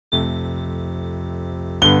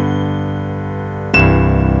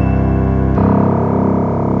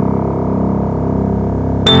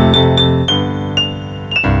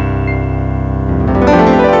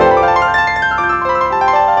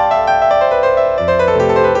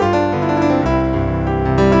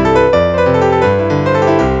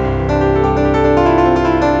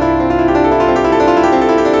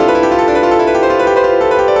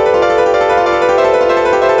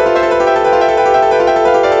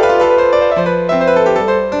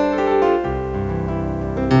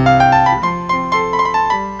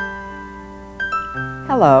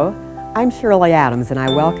Hello, I'm Shirley Adams and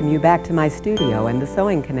I welcome you back to my studio and the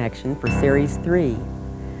Sewing Connection for Series 3.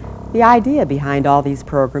 The idea behind all these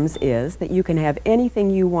programs is that you can have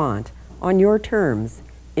anything you want on your terms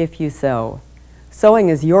if you sew. Sewing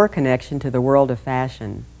is your connection to the world of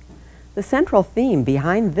fashion. The central theme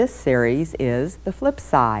behind this series is the flip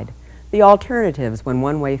side, the alternatives when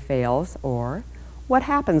one way fails, or what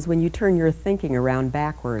happens when you turn your thinking around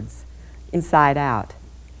backwards, inside out.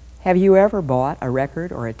 Have you ever bought a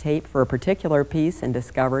record or a tape for a particular piece and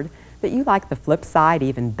discovered that you like the flip side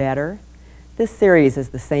even better? This series is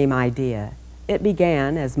the same idea. It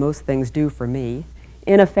began, as most things do for me,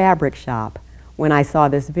 in a fabric shop when I saw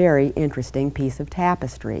this very interesting piece of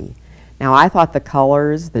tapestry. Now, I thought the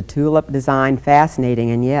colors, the tulip design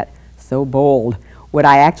fascinating and yet so bold. Would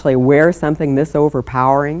I actually wear something this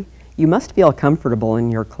overpowering? You must feel comfortable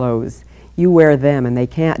in your clothes. You wear them and they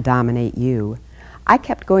can't dominate you. I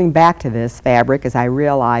kept going back to this fabric as I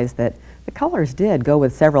realized that the colors did go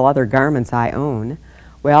with several other garments I own.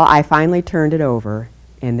 Well, I finally turned it over,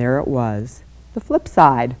 and there it was, the flip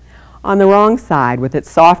side. On the wrong side, with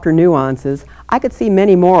its softer nuances, I could see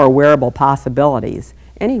many more wearable possibilities.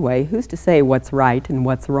 Anyway, who's to say what's right and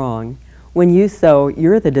what's wrong? When you sew,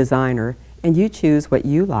 you're the designer, and you choose what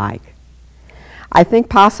you like. I think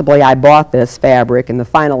possibly I bought this fabric in the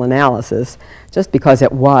final analysis just because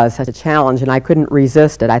it was such a challenge and I couldn't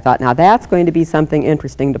resist it. I thought, now that's going to be something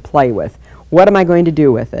interesting to play with. What am I going to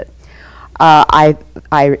do with it? I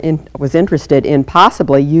was interested in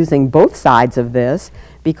possibly using both sides of this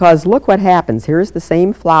because look what happens. Here's the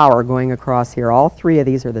same flower going across here. All three of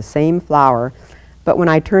these are the same flower. But when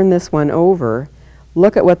I turn this one over,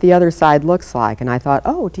 look at what the other side looks like. And I thought,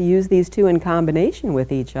 oh, to use these two in combination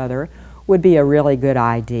with each other would be a really good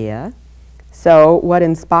idea. So what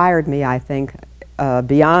inspired me, I think,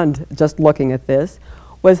 beyond just looking at this,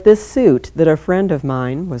 was this suit that a friend of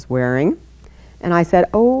mine was wearing. And I said,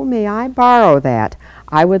 oh, may I borrow that?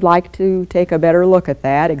 I would like to take a better look at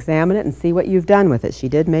that, examine it, and see what you've done with it. She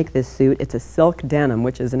did make this suit. It's a silk denim,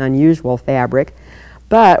 which is an unusual fabric.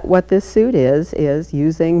 But what this suit is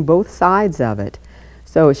using both sides of it.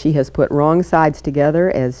 So she has put wrong sides together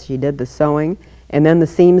as she did the sewing, and then the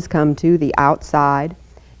seams come to the outside,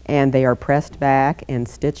 and they are pressed back and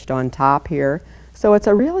stitched on top here. So it's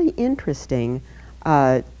a really interesting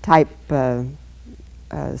type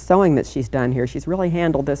sewing that she's done here. She's really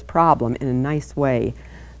handled this problem in a nice way.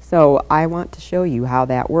 So I want to show you how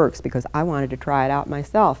that works because I wanted to try it out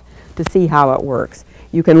myself to see how it works.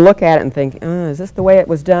 You can look at it and think, is this the way it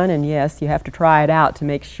was done? And yes, you have to try it out to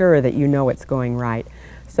make sure that you know it's going right.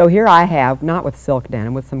 So here I have, not with silk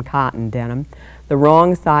denim, with some cotton denim, the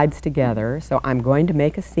wrong sides together. So I'm going to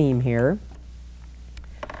make a seam here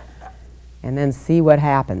and then see what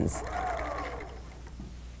happens.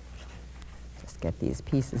 Just get these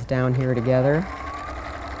pieces down here together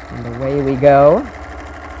and away we go.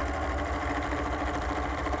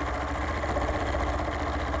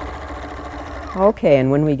 Okay,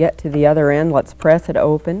 and when we get to the other end, let's press it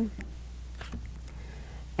open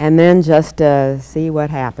and then just see what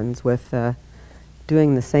happens with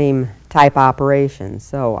doing the same type operation.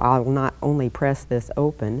 So I'll not only press this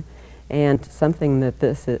open, and something that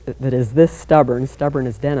is this stubborn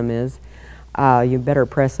as denim is, you better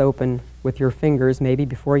press open with your fingers maybe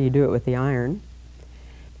before you do it with the iron.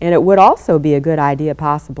 And it would also be a good idea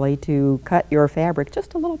possibly to cut your fabric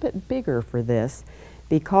just a little bit bigger for this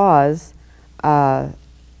because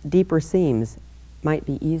deeper seams might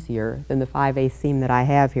be easier than the 5/8 seam that I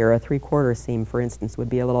have here. A 3/4 seam, for instance,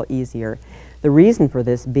 would be a little easier. The reason for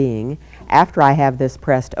this being, after I have this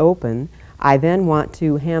pressed open, I then want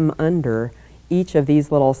to hem under each of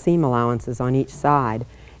these little seam allowances on each side.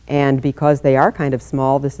 And because they are kind of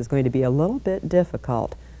small, this is going to be a little bit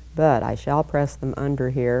difficult. But I shall press them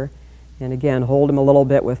under here. And again, hold them a little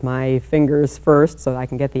bit with my fingers first so I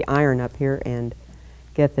can get the iron up here and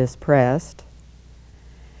get this pressed.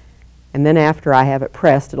 And then after I have it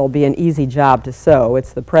pressed, it'll be an easy job to sew.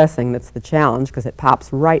 It's the pressing that's the challenge because it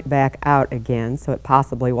pops right back out again, so it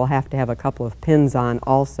possibly will have to have a couple of pins on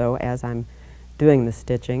also as I'm doing the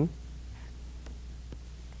stitching.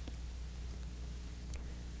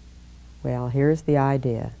 Well, here's the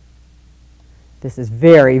idea. This is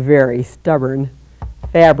very, very stubborn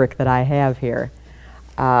fabric that I have here.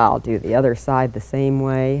 I'll do the other side the same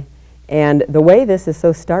way. And the way this is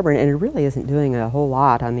so stubborn, and it really isn't doing a whole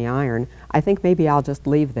lot on the iron, I think maybe I'll just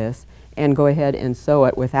leave this and go ahead and sew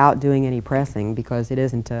it without doing any pressing because it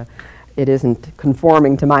isn't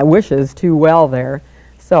conforming to my wishes too well there.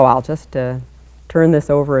 So I'll just turn this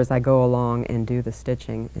over as I go along and do the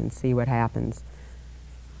stitching and see what happens.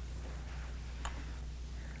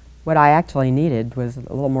 What I actually needed was a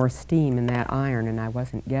little more steam in that iron, and I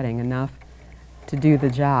wasn't getting enough to do the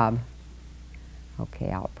job.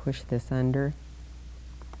 Okay, I'll push this under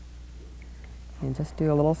and just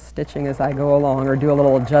do a little stitching as I go along, or do a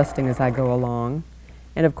little adjusting as I go along.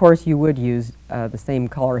 And of course you would use the same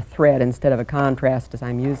color thread instead of a contrast as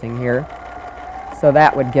I'm using here, so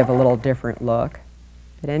that would give a little different look.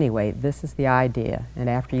 But anyway, this is the idea, and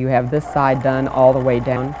after you have this side done all the way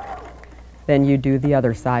down, then you do the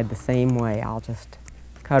other side the same way. I'll just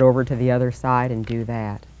cut over to the other side and do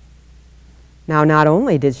that. Now, not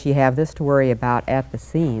only did she have this to worry about at the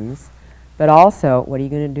seams, but also, what are you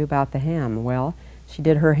going to do about the hem? Well, she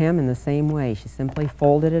did her hem in the same way. She simply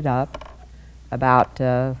folded it up about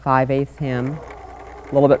 5/8 hem,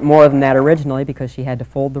 a little bit more than that originally because she had to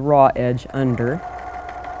fold the raw edge under.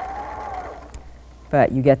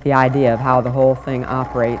 But you get the idea of how the whole thing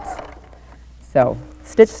operates. So,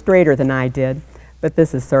 stitch straighter than I did, but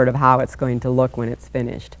this is sort of how it's going to look when it's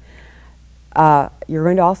finished. You're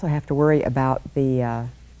going to also have to worry about the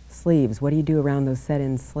sleeves. What do you do around those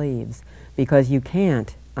set-in sleeves? Because you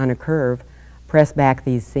can't, on a curve, press back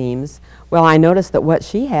these seams. Well, I noticed that what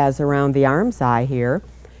she has around the arm's eye here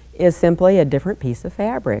is simply a different piece of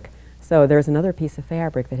fabric. So there's another piece of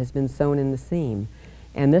fabric that has been sewn in the seam,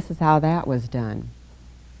 and this is how that was done.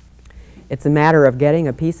 It's a matter of getting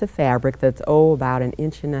a piece of fabric that's, about 1.5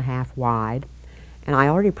 inches wide, and I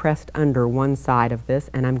already pressed under one side of this,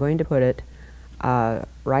 and I'm going to put it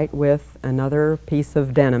right with another piece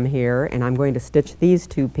of denim here, and I'm going to stitch these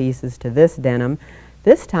two pieces to this denim.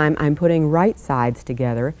 This time I'm putting right sides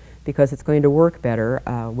together because it's going to work better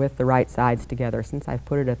with the right sides together. Since I've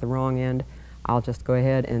put it at the wrong end, I'll just go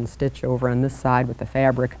ahead and stitch over on this side with the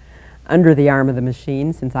fabric under the arm of the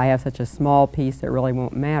machine. Since I have such a small piece, it really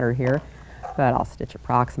won't matter here, but I'll stitch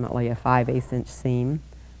approximately a 5/8 inch seam.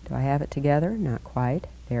 Do I have it together? Not quite.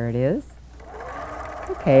 There it is.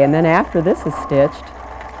 Okay, and then after this is stitched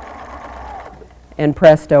and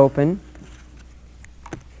pressed open,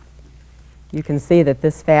 you can see that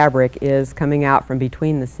this fabric is coming out from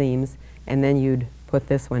between the seams, and then you'd put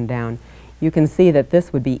this one down. You can see that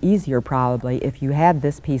this would be easier probably if you had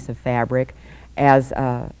this piece of fabric as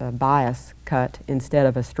a bias cut instead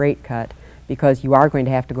of a straight cut, because you are going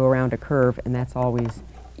to have to go around a curve, and that's always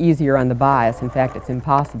easier on the bias. In fact, it's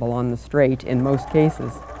impossible on the straight in most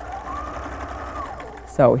cases.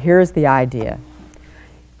 So here's the idea.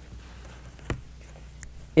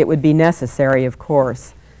 It would be necessary, of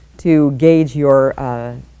course, to gauge your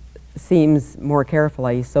seams more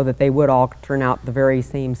carefully so that they would all turn out the very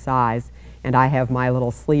same size, and I have my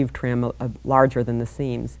little sleeve trim larger than the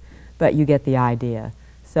seams, but you get the idea.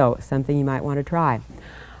 So something you might want to try.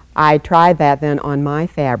 I tried that then on my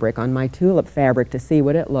fabric, on my tulip fabric, to see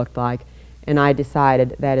what it looked like, and I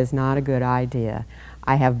decided that is not a good idea.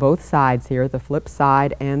 I have both sides here, the flip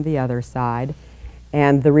side and the other side,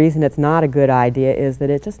 and the reason it's not a good idea is that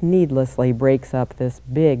it just needlessly breaks up this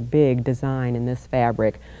big design in this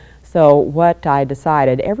fabric. So what I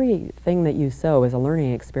decided, everything that you sew is a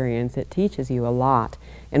learning experience. It teaches you a lot,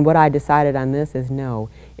 and what I decided on this is no.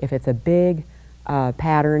 If it's a big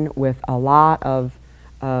pattern with a lot of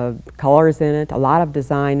colors in it, a lot of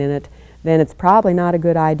design in it, then it's probably not a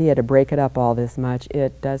good idea to break it up all this much.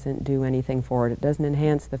 It doesn't do anything for it. It doesn't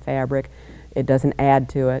enhance the fabric. It doesn't add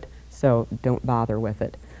to it, so don't bother with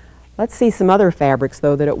it. Let's see some other fabrics,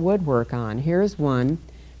 though, that it would work on. Here's one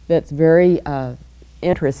that's very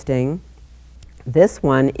interesting. This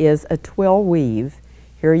one is a twill weave.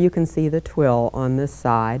 Here you can see the twill on this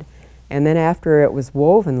side, and then after it was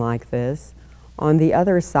woven like this, on the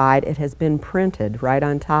other side it has been printed right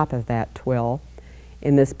on top of that twill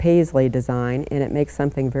in this paisley design, and it makes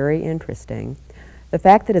something very interesting. The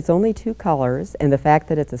fact that it's only 2 colors and the fact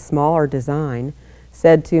that it's a smaller design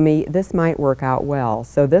said to me this might work out well.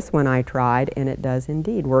 So this one I tried, and it does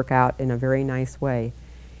indeed work out in a very nice way.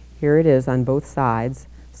 Here it is on both sides,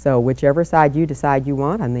 so whichever side you decide you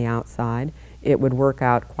want on the outside, it would work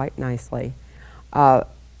out quite nicely.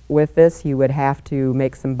 With this you would have to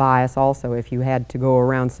make some bias also if you had to go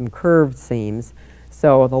around some curved seams.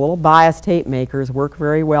 So the little bias tape makers work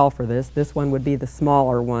very well for this. This one would be the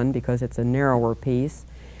smaller one because it's a narrower piece.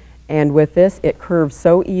 And with this, it curves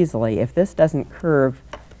so easily. If this doesn't curve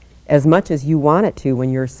as much as you want it to when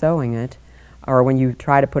you're sewing it, or when you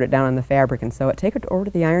try to put it down on the fabric and sew it, take it over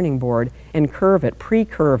to the ironing board and curve it,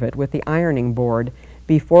 pre-curve it with the ironing board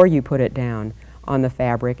before you put it down on the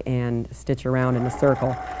fabric and stitch around in a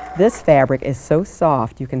circle. This fabric is so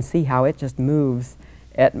soft, you can see how it just moves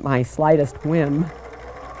at my slightest whim.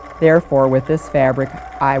 Therefore, with this fabric,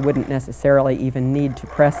 I wouldn't necessarily even need to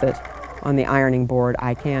press it on the ironing board.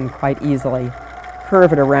 I can quite easily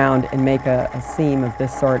curve it around and make a seam of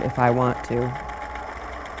this sort if I want to.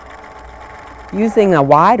 Using a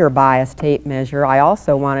wider bias tape measure, I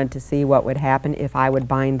also wanted to see what would happen if I would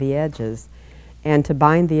bind the edges. And to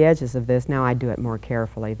bind the edges of this, now I do it more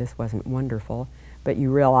carefully. This wasn't wonderful, but you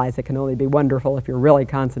realize it can only be wonderful if you're really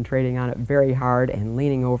concentrating on it very hard and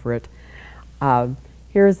leaning over it.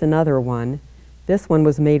 Here's another one. This one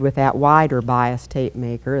was made with that wider bias tape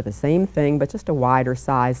maker, the same thing but just a wider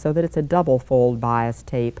size, so that it's a double fold bias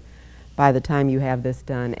tape by the time you have this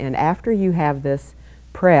done. And after you have this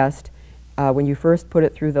pressed, when you first put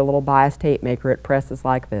it through the little bias tape maker, it presses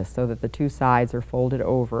like this so that the two sides are folded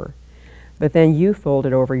over. But then you fold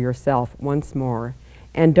it over yourself once more.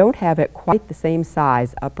 And don't have it quite the same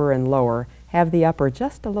size, upper and lower. Have the upper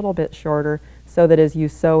just a little bit shorter so that as you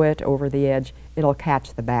sew it over the edge, it'll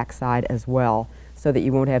catch the back side as well so that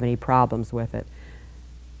you won't have any problems with it.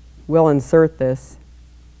 We'll insert this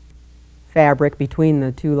fabric between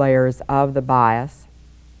the two layers of the bias.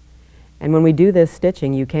 And when we do this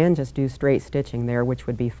stitching, you can just do straight stitching there, which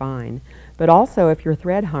would be fine. But also, if your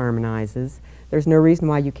thread harmonizes, there's no reason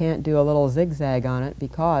why you can't do a little zigzag on it,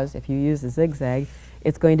 because if you use a zigzag,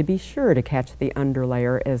 it's going to be sure to catch the under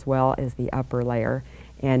layer as well as the upper layer,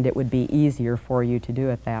 and it would be easier for you to do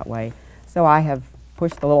it that way. So I have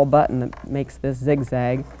pushed the little button that makes this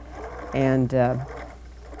zigzag, and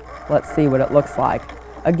let's see what it looks like.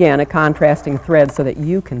 Again, a contrasting thread so that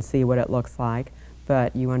you can see what it looks like,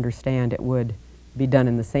 but you understand it would be done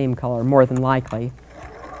in the same color, more than likely,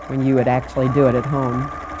 when you would actually do it at home.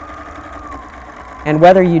 And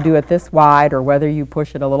whether you do it this wide or whether you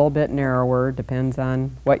push it a little bit narrower, depends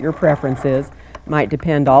on what your preference is. Might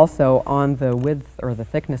depend also on the width or the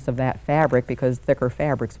thickness of that fabric, because thicker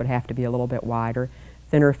fabrics would have to be a little bit wider.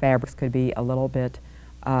 Thinner fabrics could be a little bit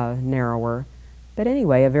narrower. But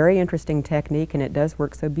anyway, a very interesting technique, and it does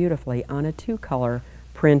work so beautifully on a two-color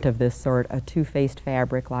print of this sort, a two-faced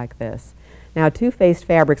fabric like this. Now, two-faced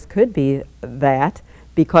fabrics could be that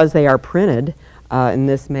because they are printed in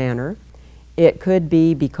this manner. It could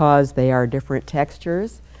be because they are different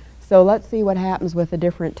textures. So let's see what happens with a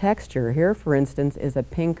different texture. Here, for instance, is a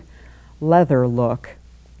pink leather look.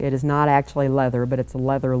 It is not actually leather, but it's a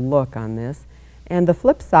leather look on this. And the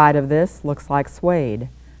flip side of this looks like suede.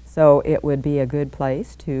 So it would be a good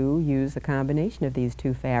place to use a combination of these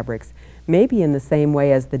two fabrics. Maybe in the same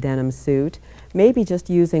way as the denim suit, maybe just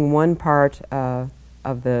using one part of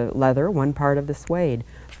the leather, one part of the suede.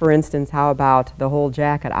 For instance, how about the whole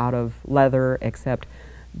jacket out of leather except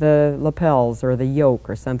the lapels or the yoke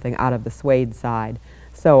or something out of the suede side.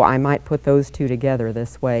 So I might put those two together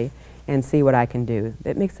this way and see what I can do.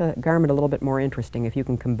 It makes a garment a little bit more interesting if you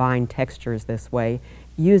can combine textures this way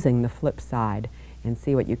using the flip side and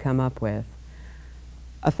see what you come up with.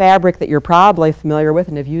 A fabric that you're probably familiar with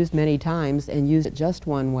and have used many times and used it just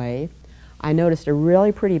one way. I noticed a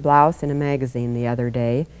really pretty blouse in a magazine the other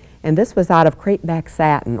day, and this was out of crepe back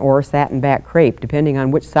satin or satin back crepe, depending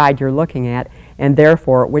on which side you're looking at, and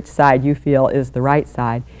therefore which side you feel is the right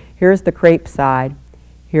side. Here's the crepe side,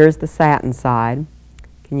 here's the satin side.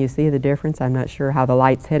 Can you see the difference? I'm not sure how the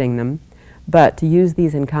light's hitting them, but to use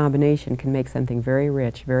these in combination can make something very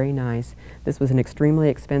rich, very nice. This was an extremely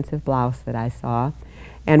expensive blouse that I saw,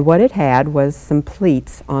 and what it had was some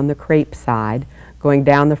pleats on the crepe side going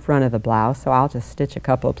down the front of the blouse, so I'll just stitch a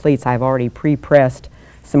couple of pleats. I've already pre-pressed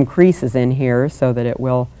some creases in here so that it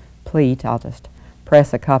will pleat. I'll just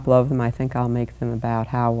press a couple of them. I think I'll make them about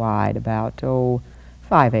how wide? About,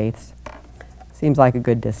 5/8. Seems like a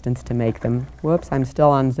good distance to make them. Whoops, I'm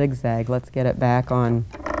still on zigzag. Let's get it back on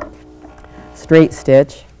straight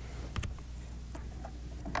stitch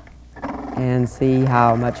and see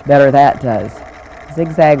how much better that does.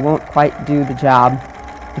 Zigzag won't quite do the job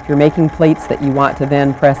if you're making pleats that you want to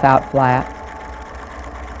then press out flat.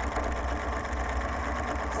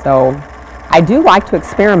 So I do like to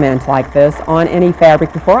experiment like this on any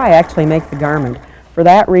fabric before I actually make the garment. For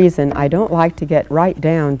that reason, I don't like to get right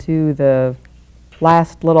down to the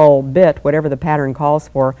last little bit, whatever the pattern calls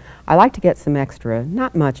for. I like to get some extra,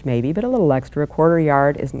 not much maybe, but a little extra. A 1/4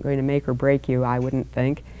 yard isn't going to make or break you, I wouldn't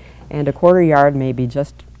think. And a 1/4 yard may be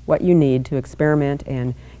just what you need to experiment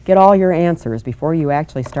and get all your answers before you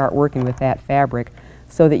actually start working with that fabric,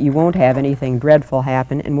 so that you won't have anything dreadful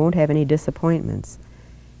happen and won't have any disappointments.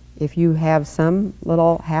 If you have some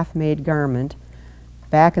little half-made garment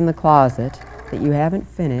back in the closet that you haven't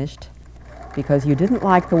finished because you didn't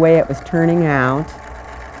like the way it was turning out,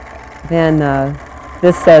 then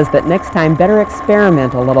this says that next time better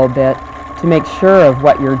experiment a little bit to make sure of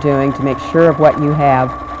what you're doing, to make sure of what you have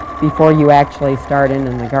before you actually start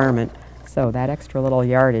in the garment. So that extra little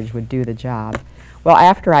yardage would do the job. Well,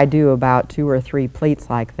 after I do about 2 or 3 pleats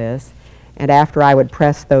like this, and after I would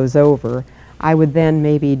press those over, I would then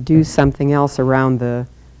maybe do something else around the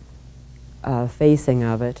facing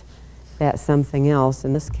of it. That something else,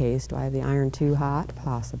 in this case, do I have the iron too hot?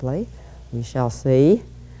 Possibly. We shall see.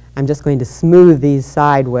 I'm just going to smooth these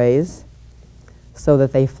sideways so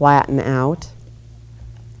that they flatten out.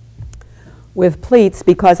 With pleats,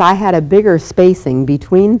 because I had a bigger spacing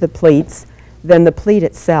between the pleats than the pleat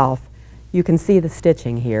itself, you can see the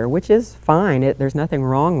stitching here, which is fine. There's nothing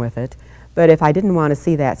wrong with it. But if I didn't want to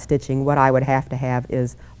see that stitching, what I would have to have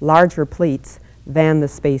is larger pleats than the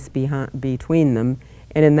space between them.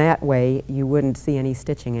 And in that way, you wouldn't see any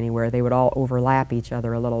stitching anywhere. They would all overlap each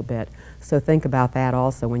other a little bit. So think about that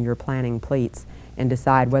also when you're planning pleats and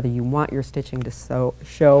decide whether you want your stitching to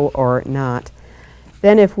show or not.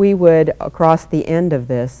 Then if we would, across the end of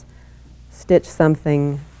this, stitch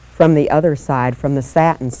something from the other side, from the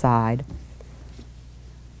satin side,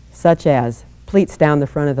 such as pleats down the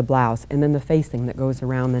front of the blouse and then the facing that goes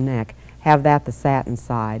around the neck, have that the satin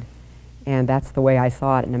side. And that's the way I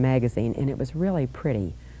saw it in a magazine, and it was really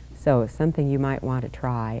pretty. So something you might want to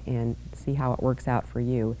try and see how it works out for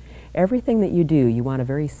you. Everything that you do, you want a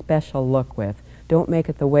very special look with. Don't make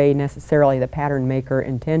it the way necessarily the pattern maker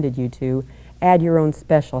intended you to. Add your own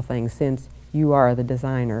special things since you are the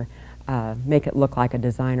designer. Make it look like a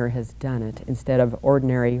designer has done it instead of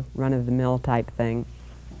ordinary run-of-the-mill type thing.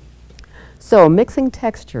 So mixing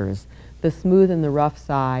textures, the smooth and the rough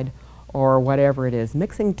side, or whatever it is.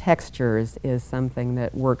 Mixing textures is something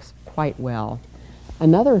that works quite well.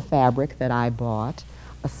 Another fabric that I bought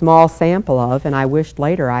a small sample of, and I wished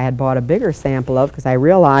later I had bought a bigger sample of because I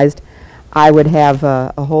realized I would have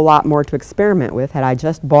a whole lot more to experiment with had I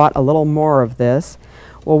just bought a little more of this.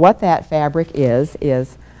 Well, what that fabric is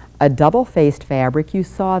a double-faced fabric. You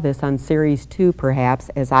saw this on Series 2 perhaps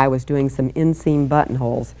as I was doing some inseam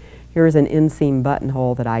buttonholes. Here's an inseam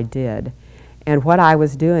buttonhole that I did. And what I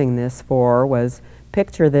was doing this for was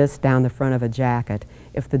picture this down the front of a jacket.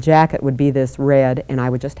 If the jacket would be this red and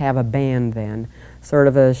I would just have a band then, sort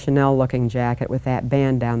of a Chanel looking jacket with that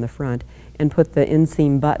band down the front, and put the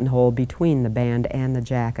inseam buttonhole between the band and the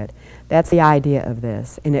jacket. That's the idea of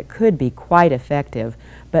this, and it could be quite effective,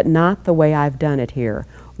 but not the way I've done it here.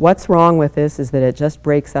 What's wrong with this is that it just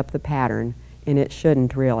breaks up the pattern, and it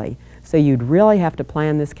shouldn't really. So you'd really have to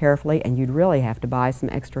plan this carefully, and you'd really have to buy some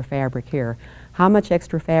extra fabric here. How much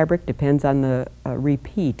extra fabric depends on the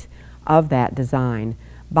repeat of that design.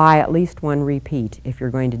 Buy at least one repeat if you're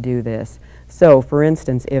going to do this. So for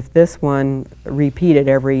instance, if this one repeated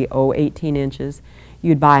every 18 inches,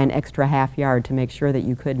 you'd buy an extra ½ yard to make sure that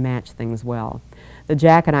you could match things well. The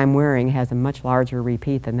jacket I'm wearing has a much larger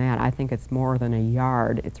repeat than that. I think it's more than a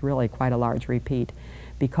yard. It's really quite a large repeat.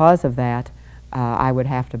 Because of that, I would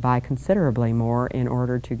have to buy considerably more in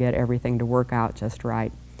order to get everything to work out just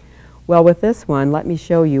right. Well, with this one, let me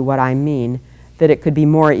show you what I mean, that it could be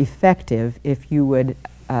more effective if you would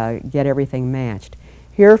get everything matched.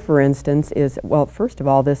 Here, for instance, is, well, first of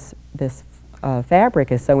all, this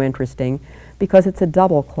fabric is so interesting because it's a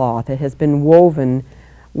double cloth. It has been woven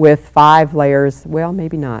with 5 layers, well,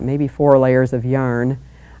 maybe not, maybe 4 layers of yarn.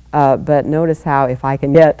 But notice how if I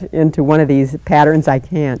can get into one of these patterns, I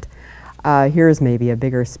can't. Here's maybe a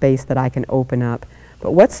bigger space that I can open up.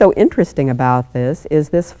 But what's so interesting about this is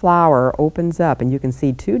this flower opens up, and you can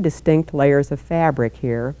see 2 distinct layers of fabric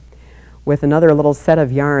here with another little set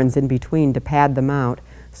of yarns in between to pad them out.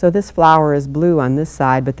 So this flower is blue on this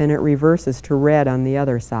side, but then it reverses to red on the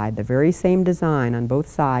other side. The very same design on both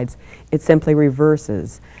sides, it simply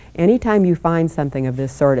reverses. Anytime you find something of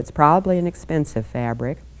this sort, it's probably an expensive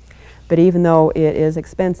fabric. But even though it is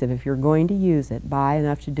expensive, if you're going to use it, buy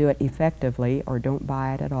enough to do it effectively or don't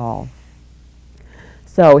buy it at all.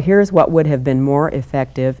 So here's what would have been more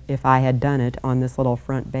effective if I had done it on this little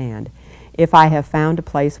front band. If I have found a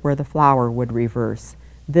place where the flower would reverse,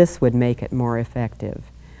 this would make it more effective.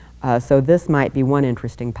 So this might be one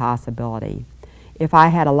interesting possibility. If I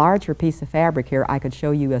had a larger piece of fabric here, I could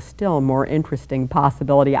show you a still more interesting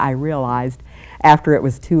possibility I realized after it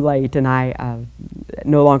was too late and I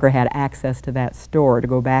no longer had access to that store to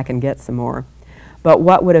go back and get some more. But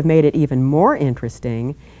what would have made it even more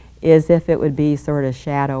interesting is if it would be sort of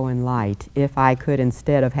shadow and light. If I could,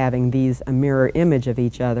 instead of having these a mirror image of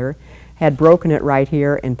each other, had broken it right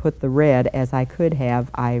here and put the red as I could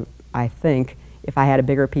have, I think, if I had a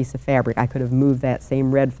bigger piece of fabric, I could have moved that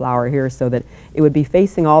same red flower here so that it would be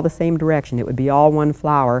facing all the same direction. It would be all one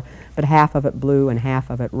flower, but half of it blue and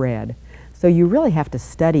half of it red. So you really have to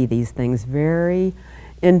study these things very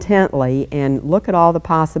intently and look at all the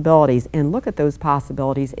possibilities, and look at those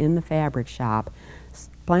possibilities in the fabric shop.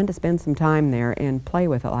 Plan to spend some time there and play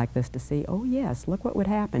with it like this to see, oh yes, look what would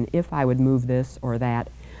happen if I would move this or that.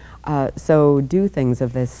 So do things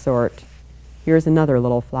of this sort. Here's another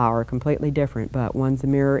little flower, completely different, but one's a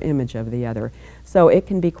mirror image of the other. So it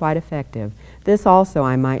can be quite effective. This also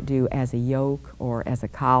I might do as a yoke or as a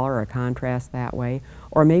collar or contrast that way,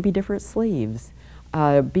 or maybe different sleeves.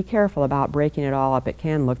 Be careful about breaking it all up. It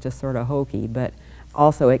can look just sort of hokey, but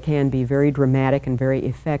also it can be very dramatic and very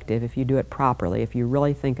effective if you do it properly, if you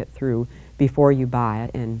really think it through before you buy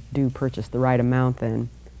it and do purchase the right amount then.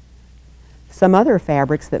 Some other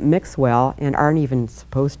fabrics that mix well and aren't even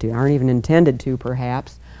supposed to, aren't even intended to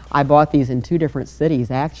perhaps. I bought these in 2 different cities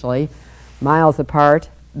actually, miles apart.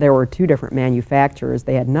 There were 2 different manufacturers.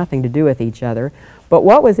 They had nothing to do with each other. But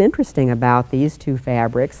what was interesting about these 2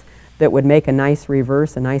 fabrics that would make a nice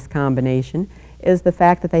reverse, a nice combination, is the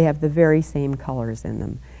fact that they have the very same colors in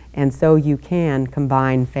them. And so you can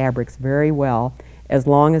combine fabrics very well as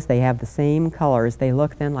long as they have the same colors. They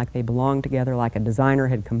look then like they belong together, like a designer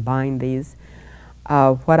had combined these.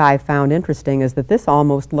 What I found interesting is that this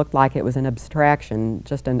almost looked like it was an abstraction,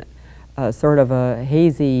 just an sort of a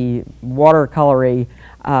hazy, watercolory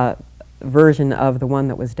version of the one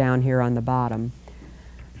that was down here on the bottom.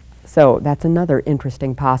 So that's another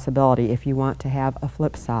interesting possibility if you want to have a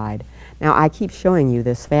flip side. Now I keep showing you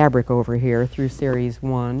this fabric over here through Series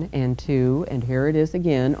 1 and 2, and here it is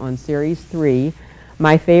again on Series 3.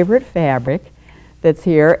 My favorite fabric that's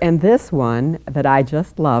here, and this one that I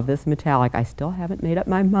just love, this metallic. I still haven't made up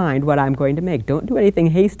my mind what I'm going to make. Don't do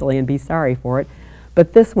anything hastily and be sorry for it.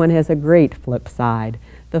 But this one has a great flip side.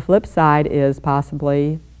 The flip side is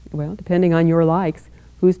possibly, well, depending on your likes,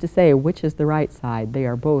 who's to say which is the right side? They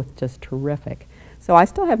are both just terrific. So I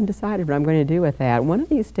still haven't decided what I'm going to do with that. One of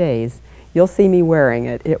these days, you'll see me wearing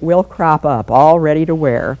it. It will crop up, all ready to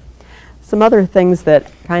wear. Some other things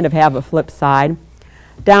that kind of have a flip side.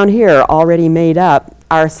 Down here, already made up,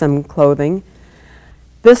 are some clothing.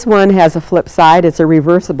 This one has a flip side. It's a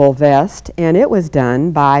reversible vest, and it was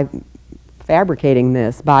done by fabricating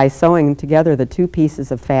this, by sewing together the 2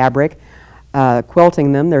 pieces of fabric,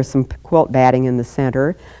 quilting them. There's some quilt batting in the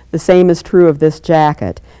center. The same is true of this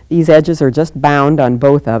jacket. These edges are just bound on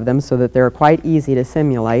both of them so that they're quite easy to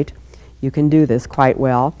simulate. You can do this quite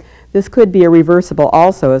well. This could be a reversible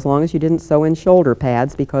also, as long as you didn't sew in shoulder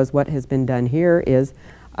pads, because what has been done here is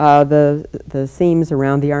the seams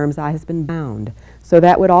around the arm's eye has been bound. So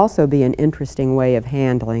that would also be an interesting way of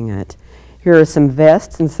handling it. Here are some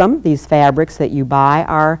vests, and some of these fabrics that you buy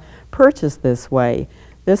are purchased this way.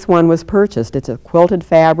 This one was purchased. It's a quilted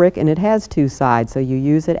fabric, and it has 2 sides, so you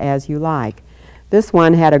use it as you like. This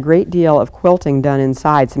one had a great deal of quilting done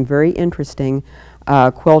inside, some very interesting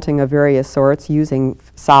quilting of various sorts using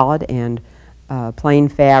solid and plain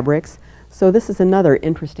fabrics. So this is another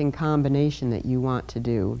interesting combination that you want to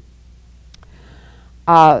do.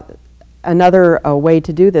 Another way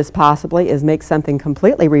to do this possibly is make something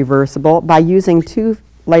completely reversible by using 2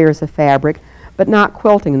 layers of fabric but not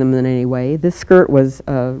quilting them in any way. This skirt was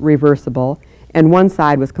reversible, and one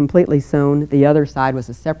side was completely sewn, the other side was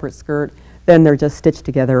a separate skirt, then they're just stitched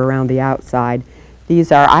together around the outside.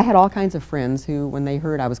 These are, I had all kinds of friends who, when they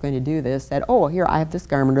heard I was going to do this, said, oh, here, I have this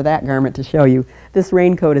garment or that garment to show you. This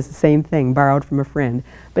raincoat is the same thing, borrowed from a friend.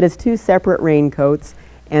 But it's 2 separate raincoats,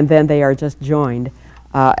 and then they are just joined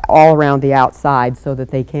all around the outside so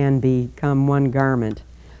that they can become one garment.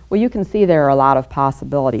 Well, you can see there are a lot of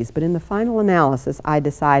possibilities, but in the final analysis, I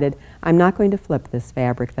decided I'm not going to flip this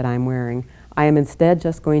fabric that I'm wearing. I am instead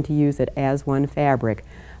just going to use it as one fabric.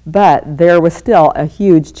 But there was still a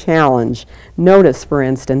huge challenge. Notice, for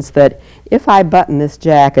instance, that if I button this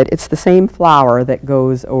jacket, it's the same flower that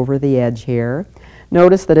goes over the edge here.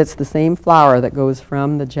 Notice that it's the same flower that goes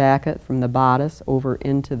from the jacket, from the bodice, over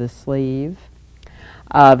into the sleeve.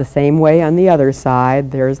 The same way on the other side,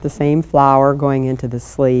 there's the same flower going into the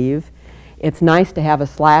sleeve. It's nice to have a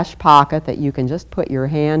slash pocket that you can just put your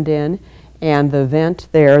hand in, and the vent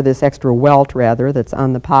there, this extra welt rather, that's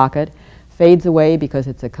on the pocket, fades away because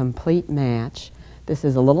it's a complete match. This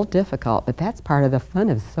is a little difficult, but that's part of the fun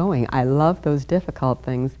of sewing. I love those difficult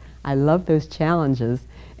things. I love those challenges,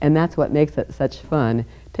 and that's what makes it such fun.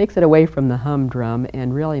 Takes it away from the humdrum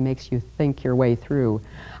and really makes you think your way through.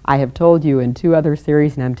 I have told you in 2 other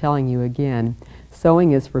series, and I'm telling you again,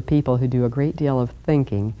 sewing is for people who do a great deal of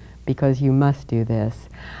thinking, because you must do this.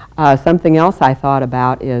 Something else I thought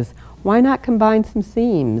about is, why not combine some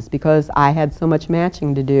seams? Because I had so much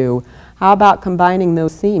matching to do. How about combining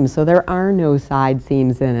those seams so there are no side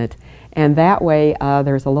seams in it? And that way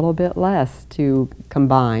there's a little bit less to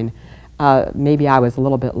combine. Maybe I was a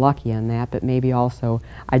little bit lucky in that, but maybe also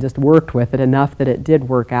I just worked with it enough that it did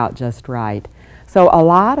work out just right. So a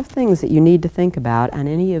lot of things that you need to think about on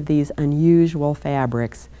any of these unusual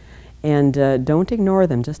fabrics, and don't ignore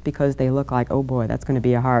them just because they look like, oh boy, that's going to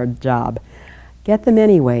be a hard job. Get them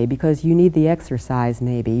anyway because you need the exercise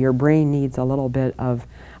maybe. Your brain needs a little bit of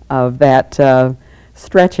that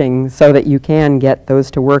stretching so that you can get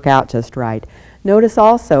those to work out just right. Notice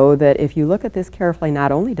also that if you look at this carefully,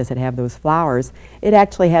 not only does it have those flowers, it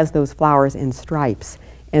actually has those flowers in stripes,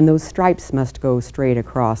 and those stripes must go straight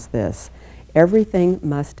across this. Everything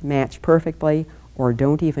must match perfectly, or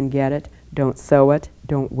don't even get it, don't sew it,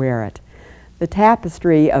 don't wear it. The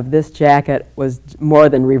tapestry of this jacket was more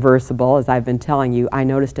than reversible, as I've been telling you. I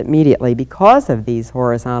noticed immediately because of these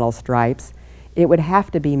horizontal stripes, it would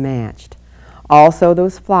have to be matched. Also,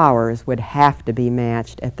 those flowers would have to be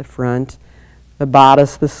matched at the front, the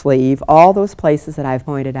bodice, the sleeve, all those places that I've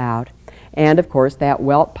pointed out. And of course, that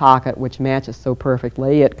welt pocket, which matches so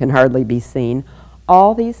perfectly, it can hardly be seen.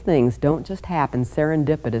 All these things don't just happen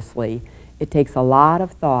serendipitously. It takes a lot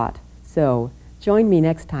of thought. So, join me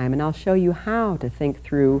next time and I'll show you how to think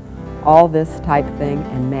through all this type thing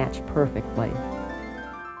and match perfectly.